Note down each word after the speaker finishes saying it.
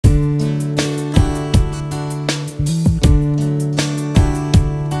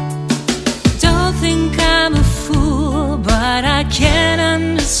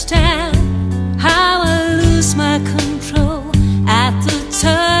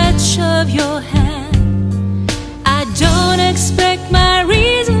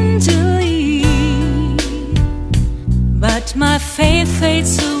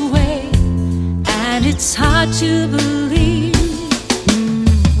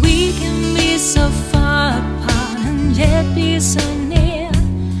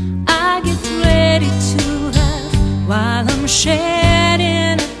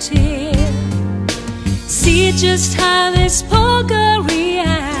shedding a tear. See just how this poor girl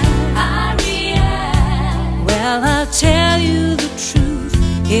reacts. Well, I'll tell you the truth.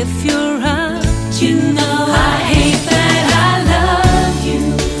 If you're out, you know I hate that I love you.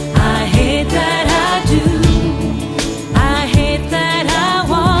 I hate that I do. I hate that I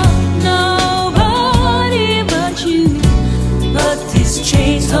want nobody but you. But these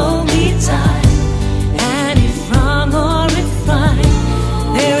chains hold me tight, and if wrong or if right,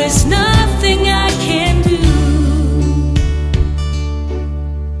 there is nothing I can do.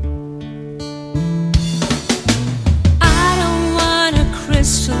 I don't want a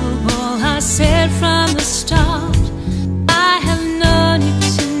crystal ball, I said from the start. I have no need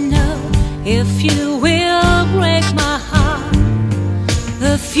to know if you will break my heart.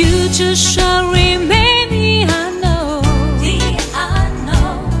 The future shall remain the unknown. The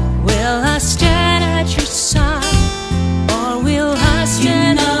unknown. Will I stand at your side, or will I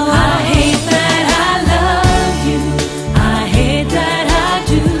stand alone? I hate that I love you. I hate that I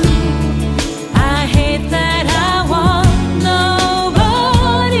do. I hate that I want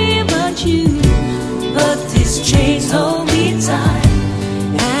nobody but you. But these chains hold me tight,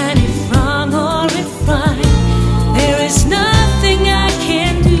 and if wrong or if right, there is nothing I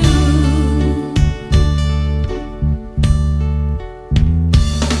can do.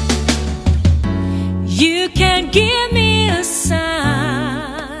 You can give me a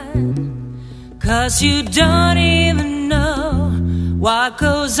sign, 'cause you don't even know what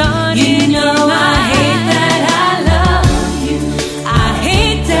goes on. You know I hate that I love you. I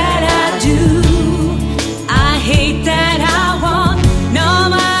hate that I do. I hate that I want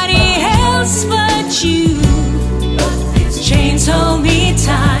nobody else but you. But these chains hold me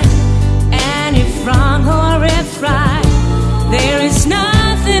tight, and if wrong or if right, there is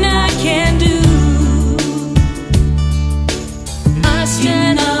nothing I can do. You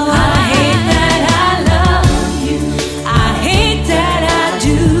know I hate that I love you. I hate that I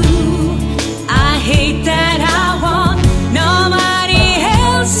do. I hate that I want nobody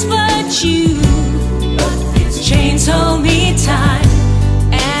else but you. But these chains hold me tight,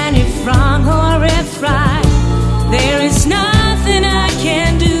 and if wrong or if right, there is nothing I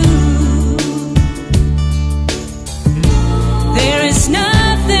can do. There is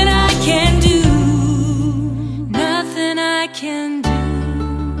nothing I can do. Nothing I can do.